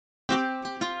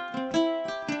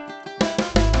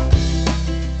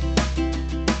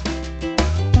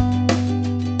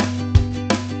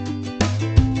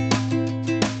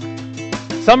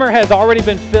Summer has already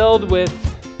been filled with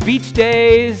beach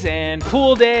days and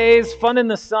pool days, fun in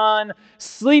the sun,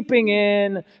 sleeping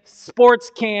in,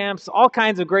 sports camps, all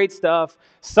kinds of great stuff.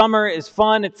 Summer is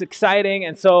fun, it's exciting,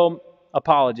 and so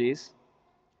apologies,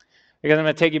 because I'm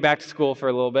going to take you back to school for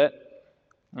a little bit.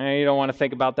 You don't want to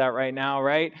think about that right now,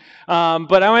 right?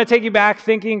 But I want to take you back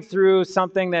thinking through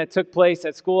something that took place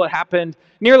at school. It happened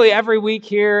nearly every week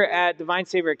here at Divine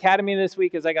Savior Academy this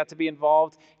week as I got to be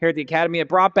involved here at the Academy. It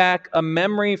brought back a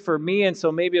memory for me, and so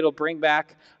maybe it'll bring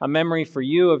back a memory for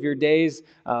you of your days,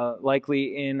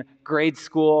 likely in grade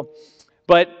school.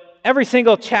 But every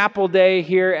single chapel day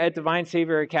here at Divine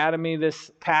Savior Academy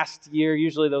this past year,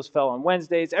 usually those fell on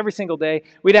Wednesdays, every single day,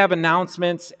 we'd have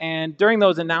announcements, and during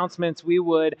those announcements, we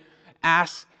would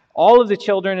ask all of the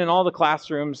children in all the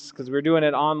classrooms, because we were doing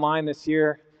it online this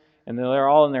year, and they're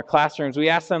all in their classrooms, we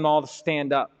asked them all to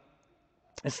stand up.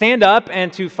 Stand up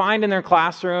and to find in their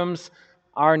classrooms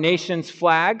our nation's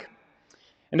flag,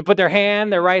 and to put their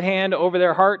right hand over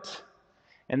their heart,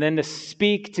 and then to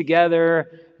speak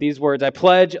together these words: I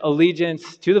pledge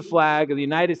allegiance to the flag of the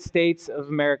United States of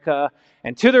America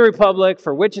and to the republic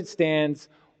for which it stands,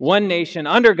 one nation,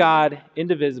 under God,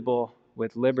 indivisible,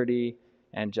 with liberty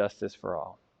and justice for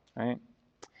all. Right?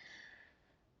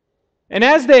 And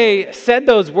as they said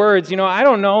those words, I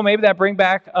don't know, maybe that bring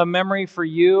back a memory for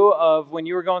you of when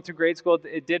you were going through grade school.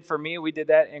 It did for me. We did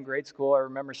that in grade school. I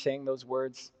remember saying those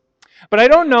words. But I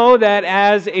don't know that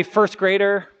as a first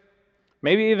grader,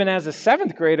 maybe even as a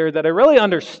seventh grader, that I really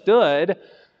understood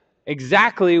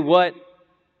exactly what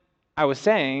I was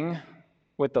saying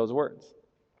with those words.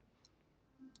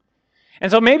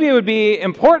 And so maybe it would be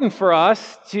important for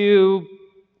us to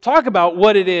talk about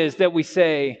what it is that we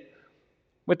say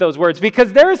with those words,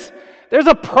 because there's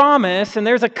a promise and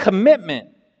there's a commitment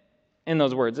in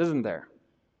those words, isn't there?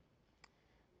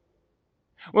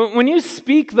 When you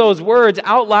speak those words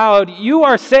out loud, you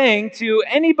are saying to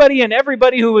anybody and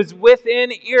everybody who is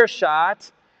within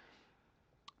earshot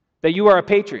that you are a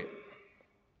patriot.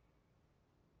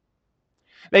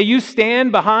 That you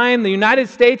stand behind the United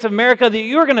States of America, that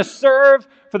you're going to serve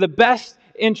for the best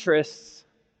interests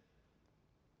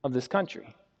of this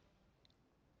country.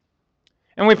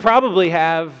 And we probably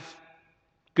have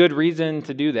good reason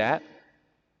to do that.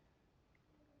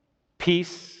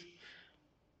 Peace,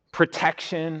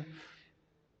 protection,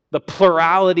 the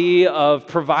plurality of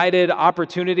provided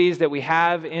opportunities that we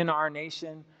have in our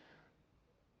nation.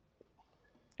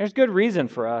 There's good reason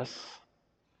for us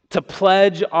to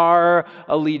pledge our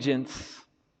allegiance,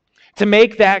 to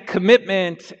make that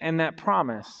commitment and that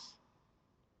promise.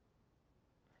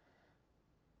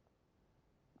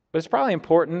 But it's probably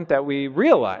important that we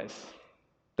realize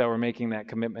that we're making that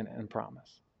commitment and promise.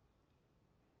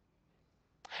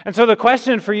 And so the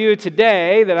question for you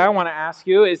today that I want to ask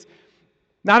you is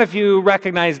not if you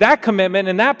recognize that commitment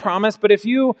and that promise, but if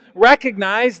you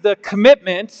recognize the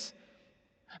commitment,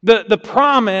 the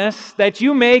promise that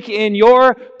you make in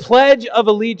your pledge of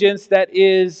allegiance that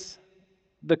is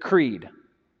the creed.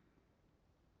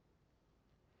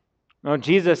 Now,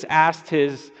 Jesus asked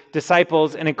his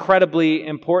disciples an incredibly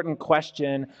important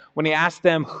question when he asked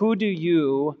them, "Who do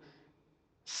you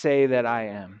say that I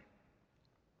am?"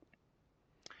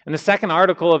 In the second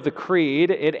article of the Creed,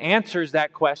 it answers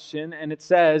that question, and it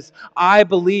says, "I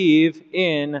believe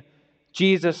in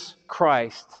Jesus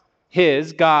Christ,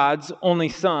 his, God's only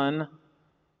Son,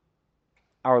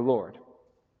 our Lord."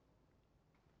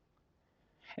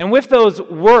 And with those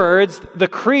words, the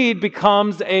Creed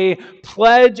becomes a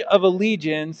pledge of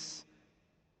allegiance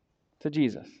to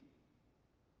Jesus.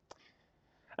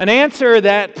 An answer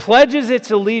that pledges its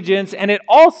allegiance, and it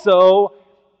also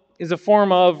is a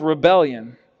form of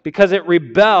rebellion, because it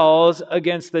rebels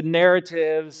against the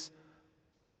narratives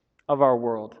of our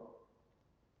world.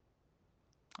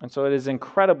 And so it is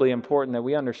incredibly important that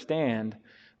we understand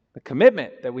the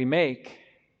commitment that we make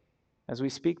as we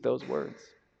speak those words.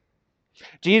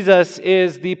 Jesus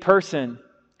is the person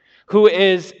who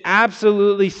is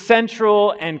absolutely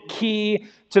central and key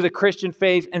to the Christian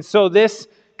faith. And so this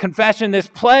confession, this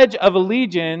pledge of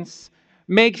allegiance,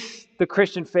 makes the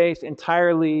Christian faith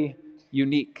entirely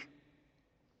unique.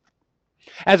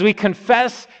 As we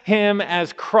confess him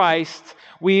as Christ,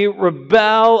 we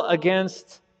rebel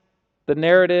against the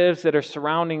narratives that are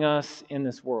surrounding us in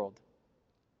this world.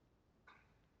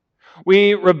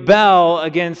 We rebel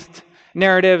against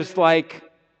narratives like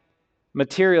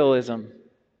materialism.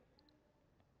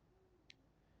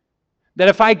 That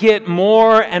if I get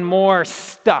more and more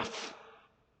stuff,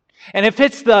 and if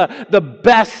it's the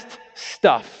best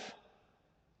stuff,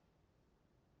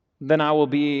 then I will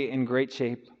be in great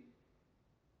shape.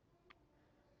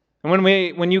 And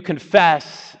when you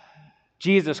confess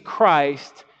Jesus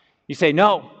Christ, you say,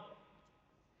 no,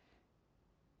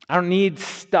 I don't need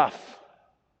stuff.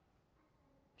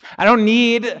 I don't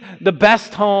need the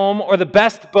best home or the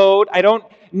best boat. I don't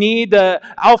need the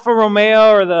Alfa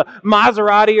Romeo or the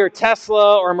Maserati or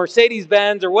Tesla or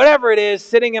Mercedes-Benz or whatever it is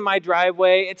sitting in my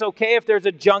driveway. It's okay if there's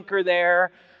a junker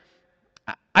there.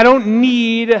 I don't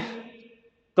need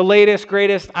the latest,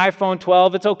 greatest iPhone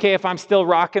 12. It's okay if I'm still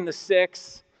rocking the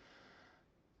 6,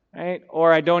 right?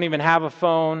 Or I don't even have a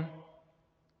phone.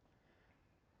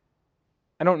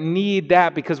 I don't need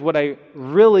that, because what I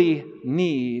really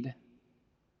need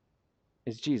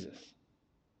is Jesus.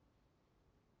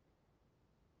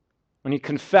 When you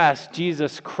confess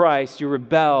Jesus Christ, you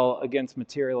rebel against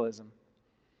materialism.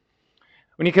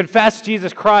 When you confess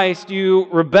Jesus Christ, you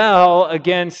rebel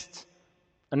against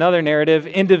another narrative,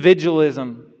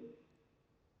 individualism,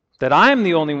 that I'm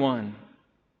the only one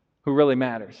who really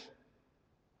matters.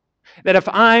 That if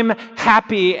I'm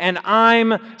happy and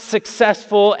I'm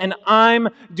successful and I'm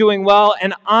doing well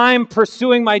and I'm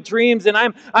pursuing my dreams and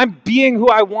I'm being who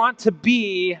I want to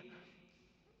be,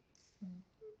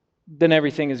 then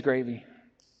everything is gravy.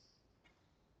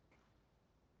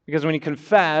 Because when you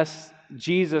confess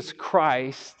Jesus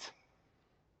Christ,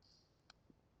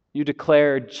 you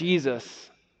declare, Jesus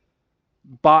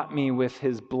bought me with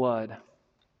his blood.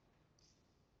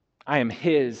 I am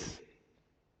his.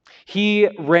 He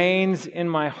reigns in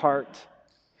my heart,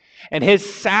 and his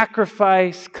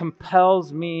sacrifice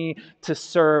compels me to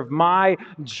serve. My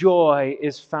joy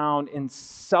is found in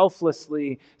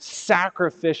selflessly,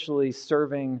 sacrificially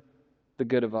serving the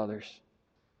good of others.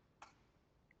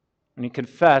 When you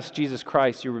confess Jesus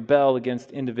Christ, you rebel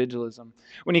against individualism.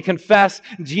 When you confess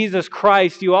Jesus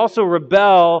Christ, you also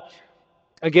rebel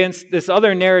against this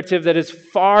other narrative that is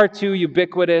far too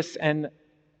ubiquitous and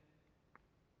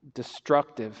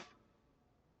destructive.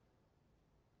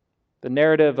 The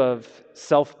narrative of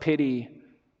self-pity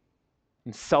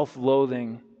and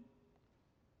self-loathing.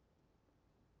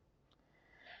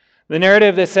 The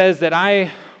narrative that says that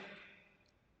I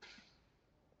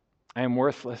am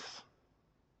worthless.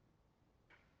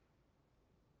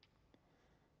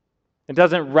 It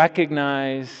doesn't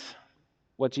recognize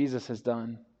what Jesus has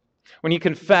done. When you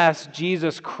confess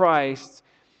Jesus Christ,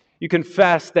 you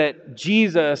confess that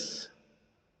Jesus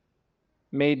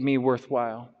made me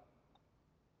worthwhile.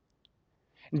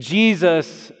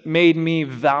 Jesus made me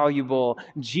valuable.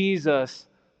 Jesus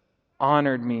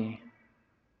honored me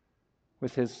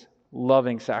with his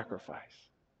loving sacrifice.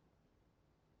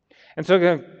 And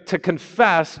so to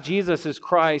confess Jesus is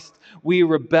Christ, we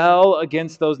rebel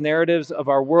against those narratives of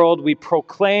our world. We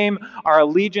proclaim our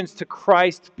allegiance to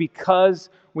Christ because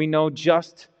we know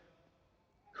just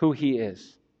who he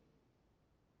is.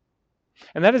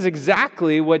 And that is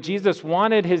exactly what Jesus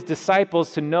wanted his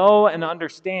disciples to know and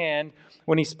understand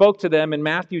when he spoke to them in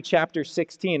Matthew chapter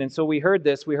 16. And so we heard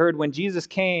this. We heard when Jesus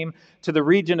came to the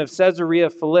region of Caesarea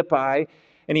Philippi,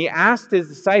 and he asked his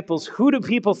disciples, who do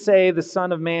people say the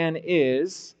Son of Man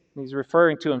is? He's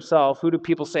referring to himself. Who do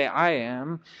people say I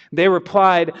am? They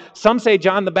replied, some say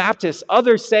John the Baptist,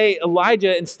 others say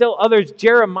Elijah, and still others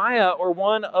Jeremiah or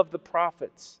one of the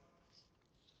prophets.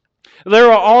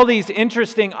 There are all these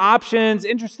interesting options,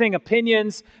 interesting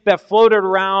opinions that floated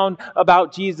around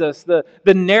about Jesus, the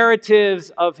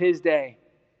narratives of his day.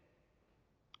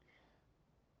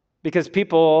 Because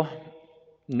people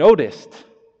noticed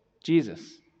Jesus.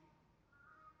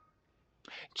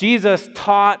 Jesus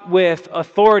taught with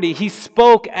authority. He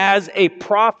spoke as a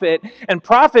prophet, and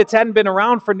prophets hadn't been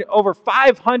around for over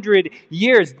 500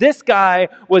 years. This guy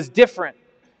was different.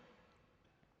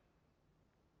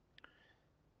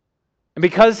 And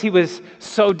because he was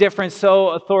so different,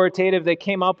 so authoritative, they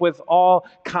came up with all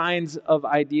kinds of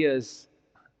ideas.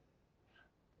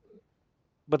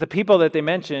 But the people that they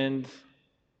mentioned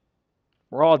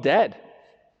were all dead.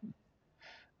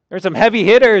 There's some heavy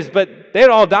hitters, but they'd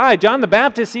all died. John the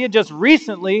Baptist, he had just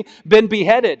recently been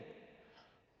beheaded.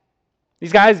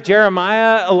 These guys,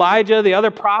 Jeremiah, Elijah, the other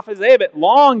prophets, they have been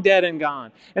long dead and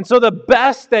gone. And so the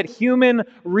best that human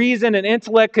reason and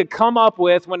intellect could come up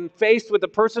with when faced with the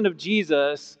person of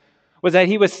Jesus was that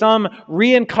he was some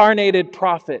reincarnated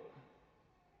prophet.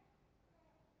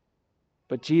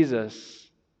 But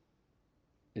Jesus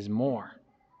is more.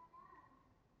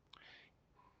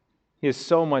 He is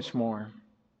so much more.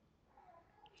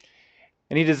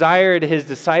 And he desired his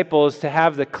disciples to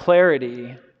have the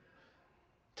clarity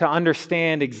to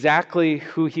understand exactly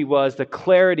who he was, the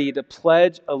clarity to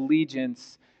pledge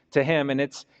allegiance to him. And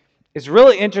it's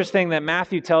really interesting that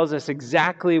Matthew tells us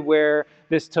exactly where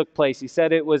this took place. He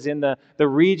said it was in the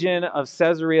region of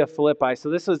Caesarea Philippi. So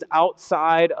this was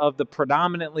outside of the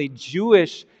predominantly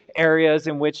Jewish areas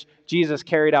in which Jesus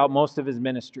carried out most of his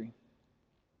ministry.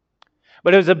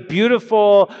 But it was a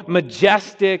beautiful,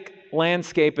 majestic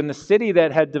landscape, and the city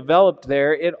that had developed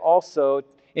there, it also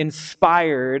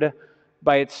inspired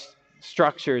by its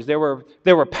structures. There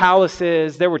were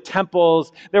palaces, there were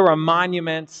temples, there were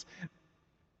monuments.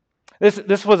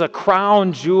 This was a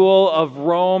crown jewel of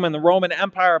Rome and the Roman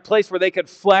Empire, a place where they could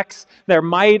flex their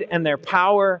might and their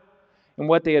power and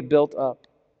what they had built up.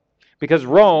 Because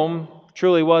Rome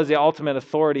truly was the ultimate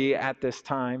authority at this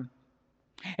time.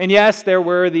 And yes, there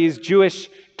were these Jewish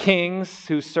kings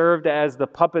who served as the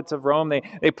puppets of Rome.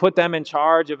 They put them in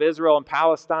charge of Israel and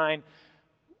Palestine,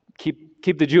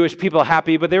 keep the Jewish people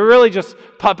happy, but they were really just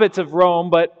puppets of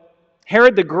Rome. But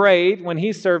Herod the Great, when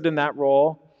he served in that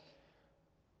role,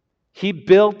 he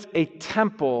built a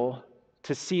temple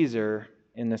to Caesar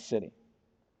in the city.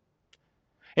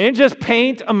 He didn't just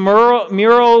paint a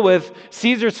mural with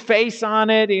Caesar's face on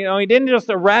it. He didn't just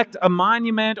erect a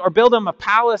monument or build him a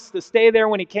palace to stay there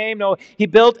when he came. No, he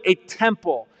built a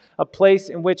temple, a place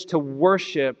in which to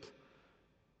worship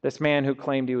this man who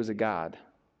claimed he was a god.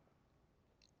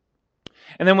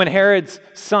 And then when Herod's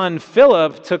son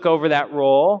Philip took over that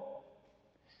role,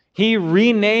 he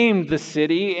renamed the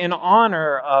city in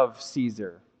honor of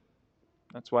Caesar.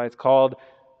 That's why it's called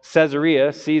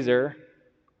Caesarea, Caesar,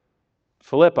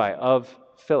 Philippi, of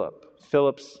Philip,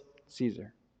 Philip's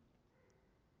Caesar.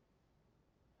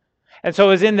 And so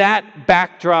it was in that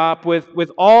backdrop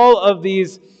with all of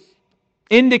these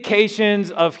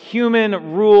indications of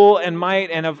human rule and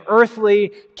might and of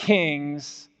earthly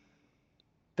kings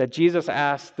that Jesus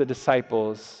asked the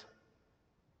disciples,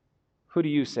 "Who do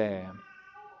you say I am?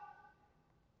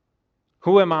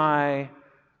 Who am I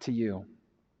to you?"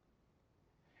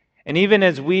 And even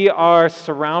as we are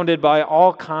surrounded by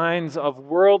all kinds of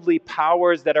worldly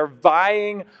powers that are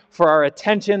vying for our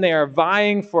attention, they are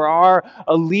vying for our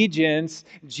allegiance,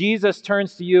 Jesus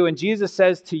turns to you and Jesus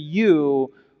says to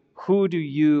you, "Who do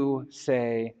you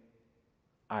say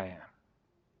I am?"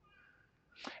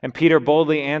 And Peter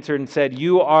boldly answered and said,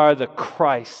 "You are the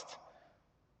Christ,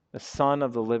 the Son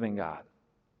of the living God."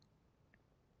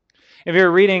 If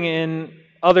you're reading in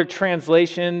other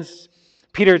translations,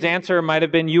 Peter's answer might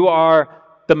have been, "You are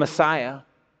the Messiah."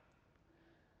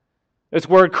 This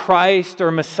word Christ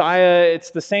or Messiah,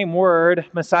 it's the same word.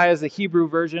 Messiah is the Hebrew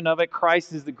version of it.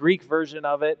 Christ is the Greek version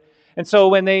of it. And so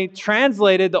when they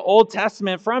translated the Old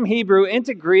Testament from Hebrew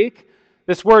into Greek,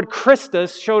 this word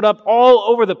Christus showed up all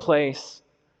over the place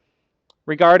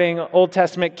regarding Old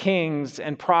Testament kings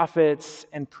and prophets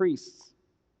and priests.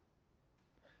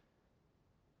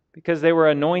 Because they were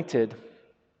anointed.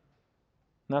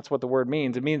 And that's what the word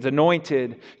means. It means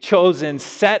anointed, chosen,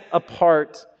 set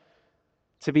apart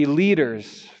to be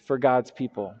leaders for God's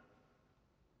people.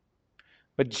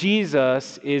 But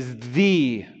Jesus is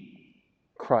the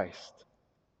Christ.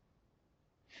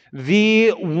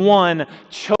 The one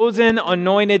chosen,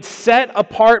 anointed, set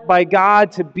apart by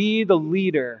God to be the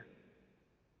leader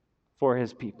for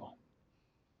his people.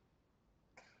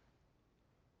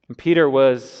 And Peter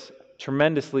was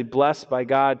tremendously blessed by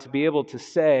God to be able to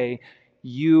say,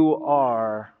 "You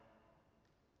are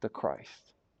the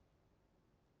Christ."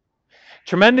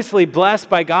 Tremendously blessed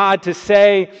by God to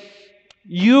say,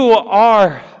 "You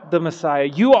are the Messiah.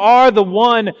 You are the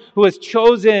one who is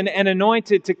chosen and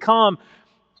anointed to come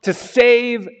to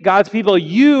save God's people.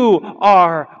 You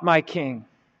are my King."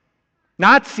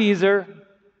 Not Caesar,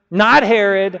 not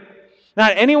Herod,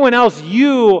 not anyone else.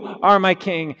 You are my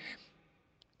King.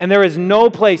 And there is no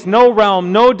place, no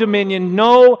realm, no dominion,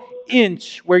 no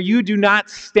inch where you do not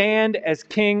stand as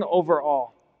king over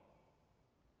all.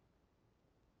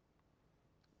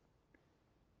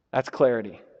 That's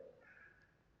clarity.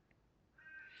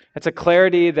 It's a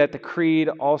clarity that the Creed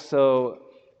also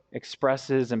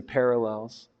expresses and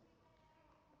parallels.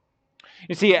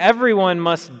 You see, everyone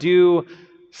must do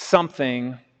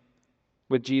something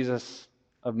with Jesus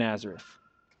of Nazareth.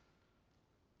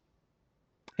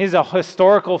 He's a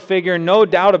historical figure, no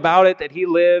doubt about it, that he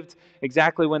lived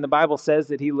exactly when the Bible says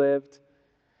that he lived.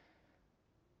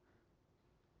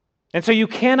 And so you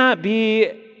cannot be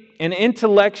an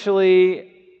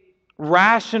intellectually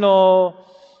rational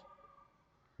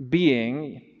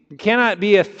being. You cannot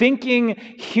be a thinking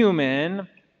human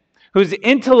who's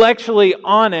intellectually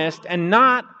honest and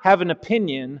not have an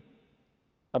opinion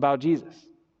about Jesus.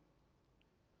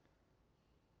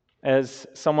 As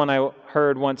someone I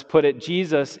heard once put it,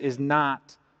 Jesus is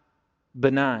not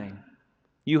benign.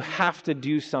 You have to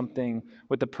do something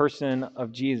with the person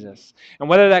of Jesus. And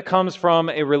whether that comes from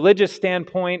a religious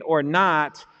standpoint or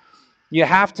not, you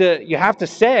have to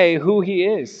say who he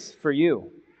is for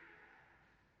you.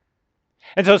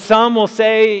 And so some will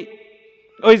say,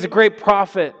 oh, he's a great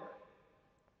prophet.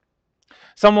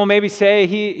 Some will maybe say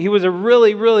he was a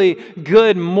really, really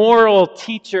good moral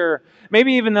teacher.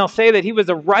 Maybe even they'll say that he was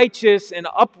a righteous and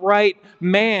upright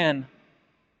man.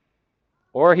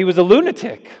 Or he was a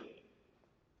lunatic.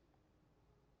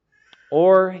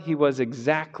 Or he was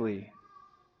exactly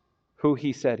who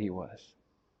he said he was.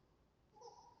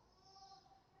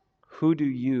 Who do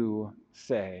you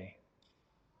say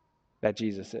that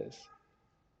Jesus is?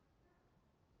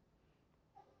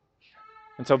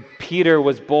 And so Peter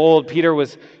was bold. Peter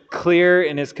was clear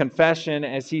in his confession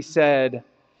as he said,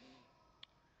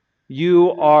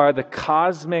 "You are the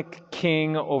cosmic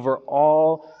king over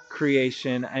all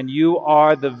creation, and you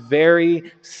are the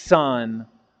very Son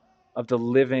of the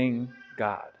living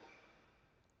God."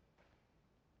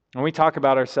 When we talk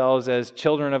about ourselves as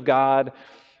children of God,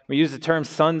 we use the term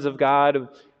sons of God.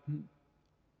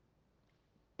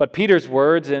 But Peter's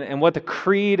words and what the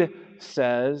creed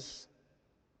says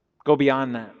go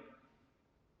beyond that.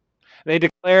 They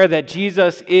declare that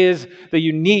Jesus is the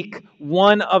unique,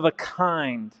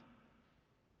 one-of-a-kind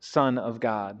Son of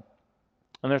God.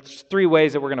 And there's three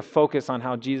ways that we're going to focus on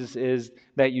how Jesus is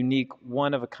that unique,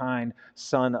 one-of-a-kind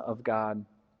Son of God.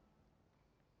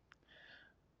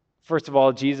 First of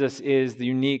all, Jesus is the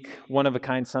unique,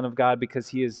 one-of-a-kind Son of God because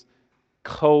he is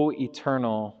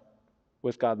co-eternal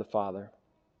with God the Father.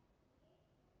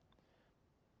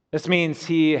 This means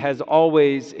he has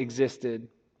always existed.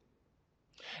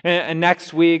 And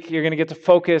next week, you're going to get to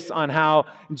focus on how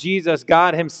Jesus,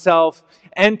 God himself,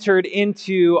 entered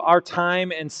into our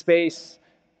time and space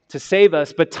to save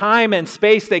us. But time and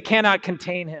space, they cannot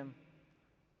contain him.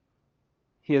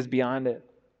 He is beyond it.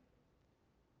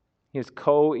 He is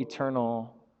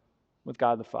co-eternal with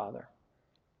God the Father.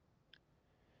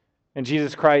 And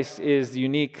Jesus Christ is the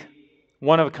unique,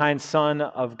 one-of-a-kind Son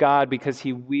of God because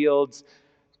he wields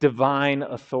divine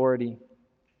authority.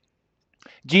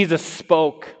 Jesus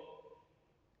spoke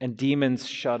and demons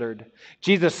shuddered.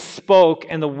 Jesus spoke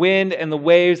and the wind and the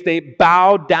waves, they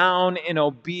bowed down in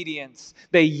obedience.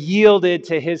 They yielded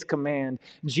to his command.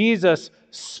 Jesus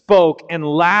spoke and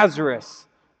Lazarus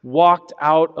walked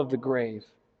out of the grave.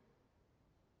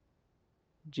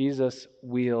 Jesus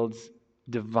wields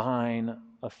divine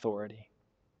authority.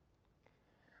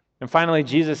 And finally,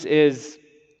 Jesus is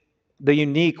the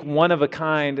unique,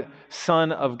 one-of-a-kind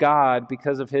Son of God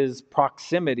because of his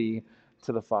proximity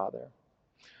to the Father.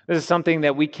 This is something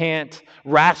that we can't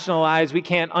rationalize, we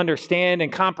can't understand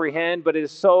and comprehend, but it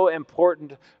is so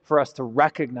important for us to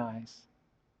recognize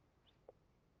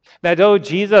that though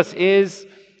Jesus is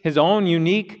his own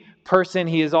unique person,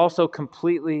 he is also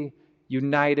completely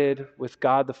united with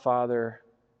God the Father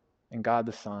and God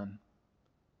the Son,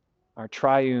 our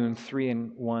triune,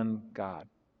 three-in-one God.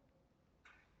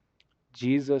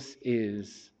 Jesus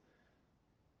is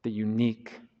the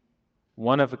unique,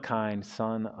 one-of-a-kind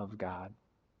Son of God.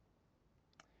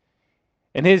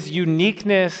 And his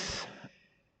uniqueness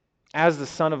as the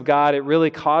Son of God, it really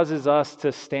causes us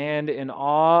to stand in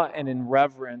awe and in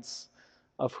reverence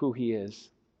of who he is.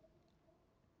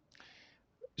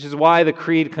 Which is why the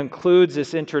Creed concludes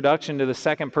this introduction to the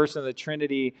second person of the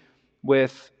Trinity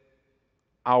with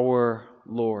our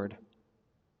Lord.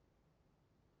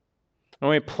 When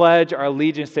we pledge our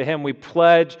allegiance to him, we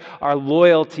pledge our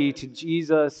loyalty to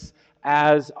Jesus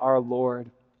as our Lord.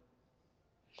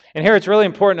 And here it's really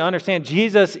important to understand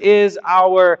Jesus is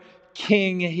our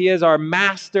King. He is our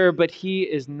master, but he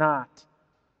is not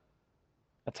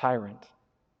a tyrant.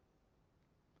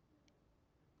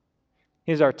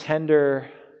 He is our tender,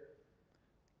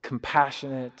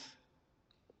 compassionate,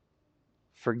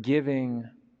 forgiving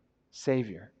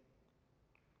Savior.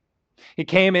 He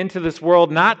came into this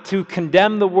world not to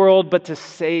condemn the world, but to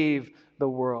save the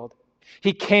world.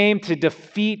 He came to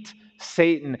defeat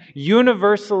Satan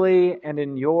universally and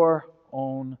in your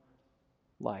own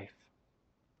life.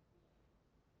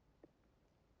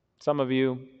 Some of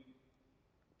you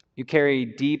carry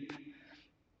deep,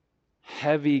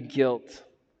 heavy guilt,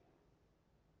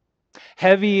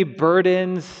 heavy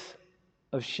burdens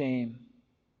of shame.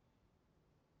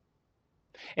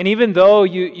 And even though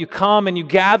you come and you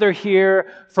gather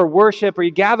here for worship or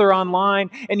you gather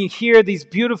online and you hear these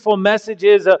beautiful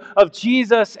messages of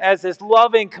Jesus as this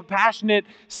loving, compassionate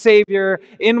Savior,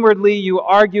 inwardly you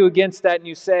argue against that and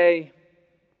you say,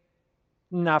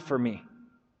 not for me.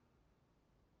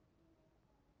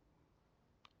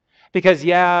 Because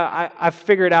I've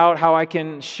figured out how I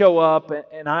can show up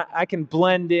and I can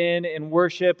blend in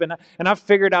worship and I've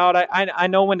figured out I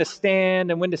know when to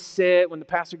stand and when to sit when the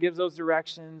pastor gives those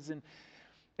directions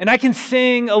and I can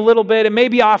sing a little bit. It may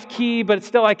be off key, but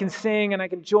still I can sing and I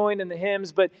can join in the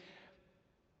hymns. But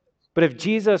But if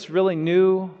Jesus really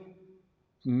knew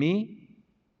me,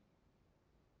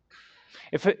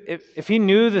 if he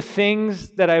knew the things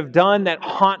that I've done that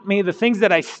haunt me, the things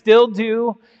that I still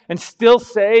do and still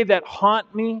say that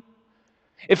haunt me,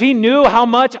 if he knew how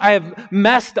much I have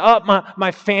messed up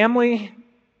my family,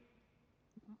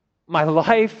 my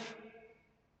life,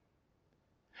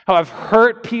 how I've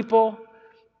hurt people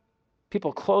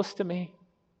close to me,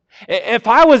 if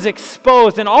I was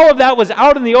exposed and all of that was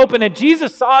out in the open and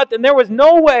Jesus saw it, then there was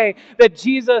no way that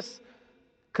Jesus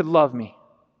could love me.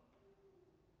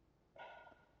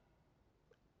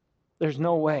 There's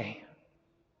no way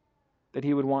that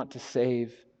he would want to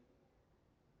save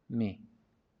me.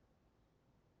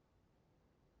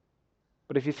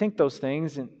 But if you think those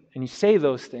things and you say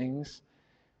those things,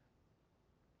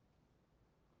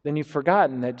 then you've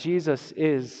forgotten that Jesus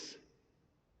is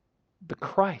the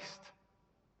Christ.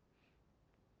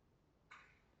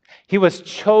 He was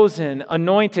chosen,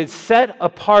 anointed, set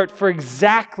apart for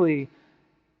exactly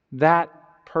that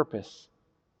purpose.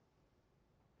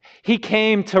 He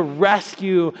came to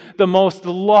rescue the most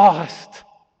lost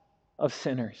of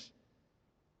sinners.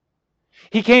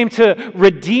 He came to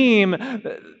redeem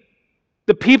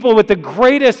the people with the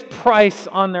greatest price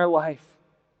on their life.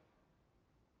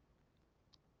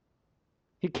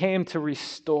 He came to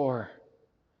restore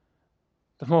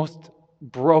the most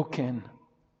broken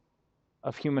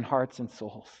of human hearts and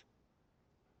souls.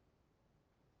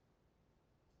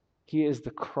 He is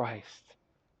the Christ.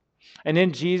 And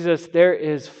in Jesus, there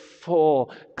is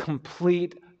full,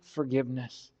 complete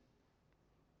forgiveness.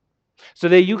 So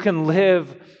that you can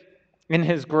live in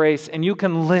His grace, and you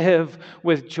can live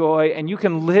with joy, and you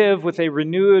can live with a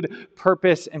renewed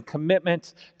purpose and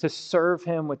commitment to serve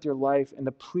Him with your life and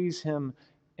to please Him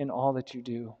in all that you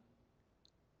do.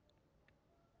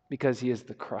 Because He is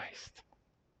the Christ.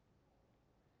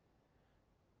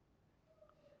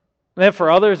 And then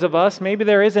for others of us, maybe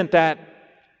there isn't that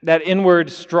inward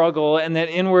struggle and that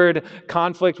inward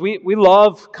conflict. We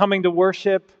love coming to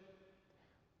worship.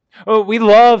 We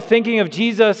love thinking of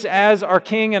Jesus as our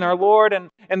King and our Lord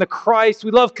and the Christ.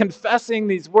 We love confessing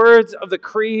these words of the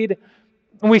creed.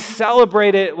 And we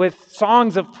celebrate it with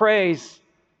songs of praise.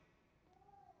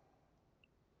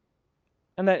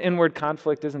 And that inward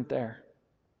conflict isn't there.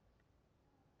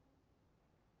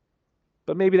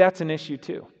 But maybe that's an issue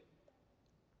too.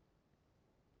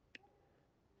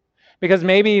 Because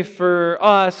maybe for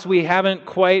us, we haven't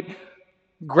quite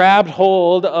grabbed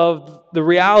hold of the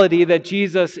reality that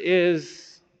Jesus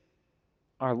is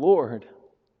our Lord.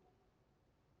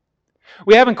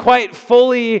 We haven't quite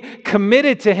fully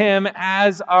committed to Him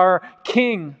as our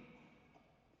King.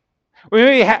 We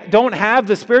maybe don't have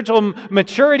the spiritual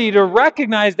maturity to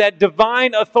recognize that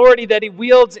divine authority that He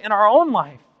wields in our own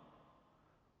life.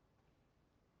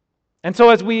 And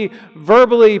so as we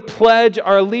verbally pledge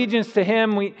our allegiance to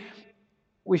Him,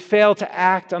 we fail to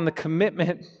act on the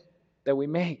commitment that we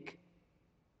make.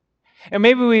 And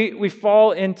maybe we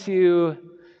fall into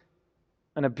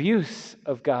an abuse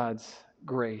of God's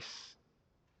grace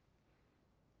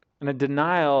and a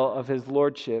denial of His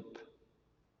lordship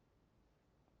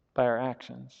by our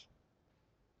actions.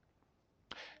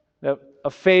 A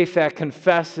faith that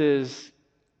confesses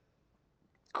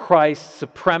Christ's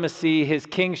supremacy, His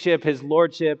kingship, His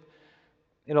lordship,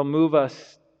 it'll move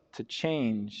us to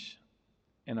change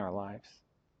in our lives.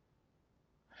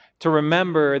 To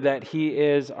remember that He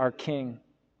is our King.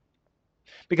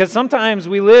 Because sometimes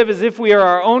we live as if we are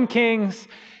our own kings.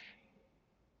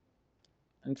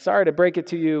 I'm sorry to break it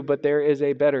to you, but there is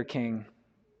a better King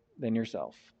than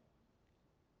yourself.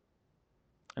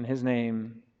 And His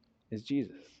name is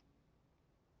Jesus.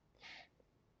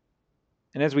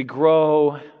 And as we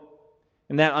grow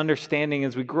in that understanding,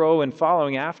 as we grow in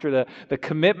following after the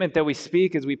commitment that we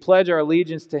speak, as we pledge our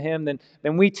allegiance to Him,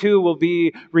 then we too will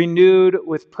be renewed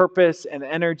with purpose and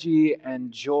energy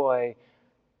and joy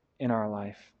in our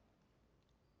life.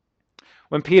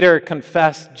 When Peter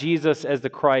confessed Jesus as the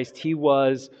Christ, he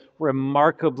was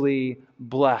remarkably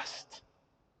blessed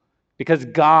because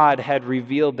God had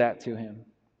revealed that to him.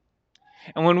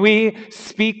 And when we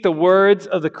speak the words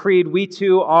of the creed, we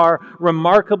too are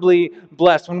remarkably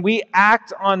blessed. When we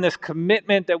act on this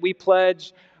commitment that we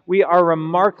pledge, we are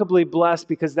remarkably blessed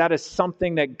because that is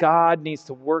something that God needs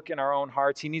to work in our own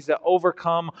hearts. He needs to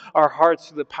overcome our hearts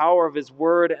through the power of His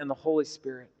Word and the Holy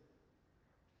Spirit.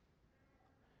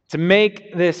 To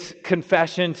make this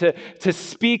confession, to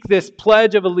speak this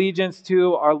pledge of allegiance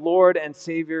to our Lord and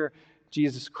Savior,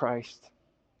 Jesus Christ.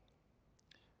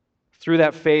 Through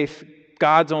that faith,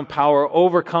 God's own power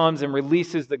overcomes and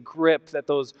releases the grip that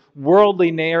those worldly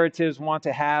narratives want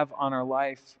to have on our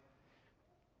life.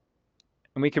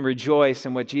 And we can rejoice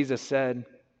in what Jesus said.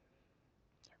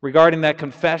 Regarding that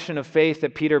confession of faith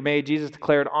that Peter made, Jesus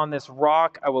declared, "On this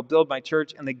rock I will build my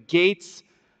church, and the gates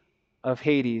of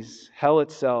Hades, hell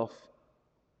itself,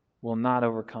 will not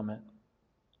overcome it."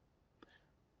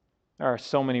 There are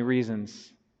so many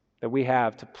reasons that we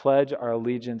have to pledge our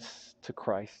allegiance to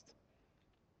Christ.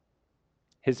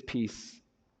 His peace,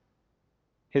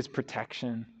 His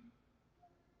protection,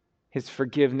 His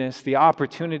forgiveness, the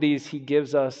opportunities He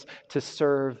gives us to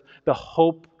serve, the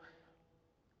hope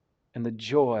and the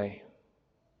joy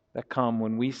that come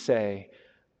when we say,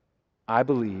 "I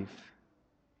believe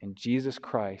in Jesus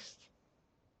Christ,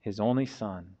 His only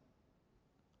Son,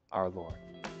 our Lord."